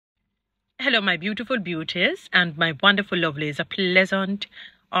Hello, my beautiful beauties and my wonderful lovelies. A pleasant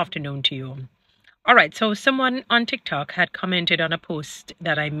afternoon to you. All right, so someone on TikTok had commented on a post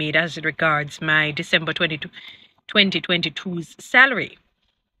that I made as it regards my December 2022's salary.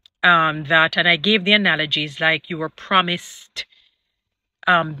 And I gave the analogies like you were promised,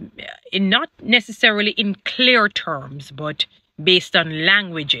 in not necessarily in clear terms, but based on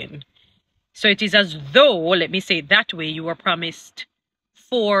languaging. So it is as though, let me say it that way, you were promised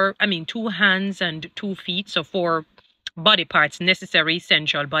 2 hands and 2 feet, so 4 body parts, necessary,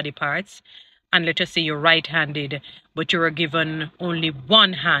 essential body parts. And let us say you're right-handed, but you were given only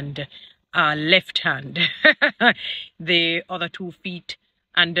 1 hand, left hand. The other 2 feet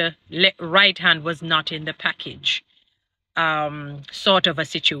and the right hand was not in the package. Sort of a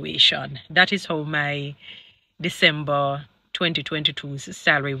situation. That is how my December 2022's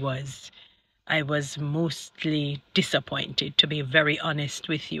salary was. I was mostly disappointed, to be very honest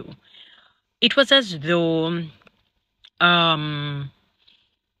with you. It was as though,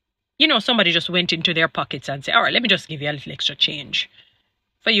 somebody just went into their pockets and said, all right, let me just give you a little extra change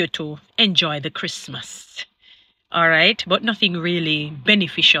for you to enjoy the Christmas. All right, but nothing really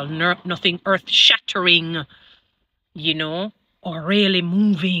beneficial, nothing earth-shattering, or really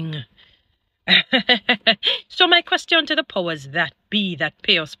moving. So my question to the powers that be that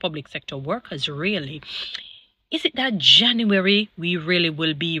pay us public sector workers really, is it that January we really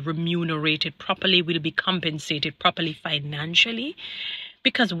will be remunerated properly, will be compensated properly financially?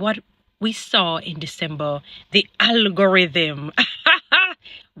 Because what we saw in December, the algorithm,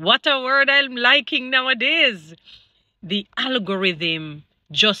 what a word I'm liking nowadays. The algorithm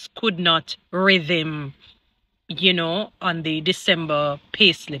just could not rhythm, on the December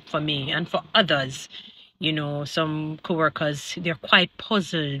payslip for me and for others. Some coworkers, they're quite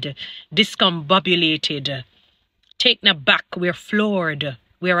puzzled, discombobulated, taken aback. We're floored.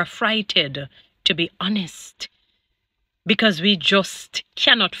 We're affrighted, to be honest, because we just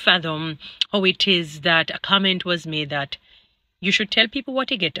cannot fathom how it is that a comment was made that you should tell people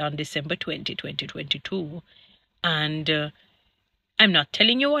what you get on December 2022. And I'm not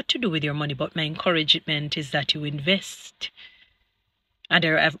telling you what to do with your money, but my encouragement is that you invest. And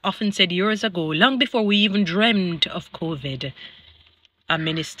I've often said years ago, long before we even dreamt of COVID, a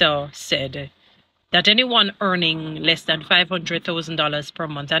minister said that anyone earning less than $500,000 per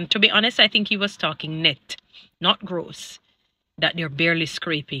month, and to be honest, I think he was talking net, not gross, that they're barely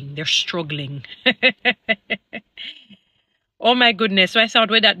scraping, they're struggling. Oh my goodness. So I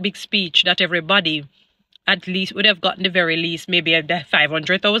thought with that big speech that everybody at least would have gotten the very least, maybe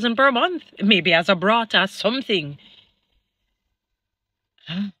 500,000 per month, maybe as a broadcast, something.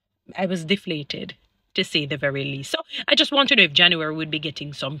 I was deflated, to say the very least. So I just want to know if January would be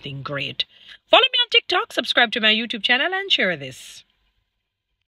getting something great. Follow me on TikTok, subscribe to my YouTube channel, and share this.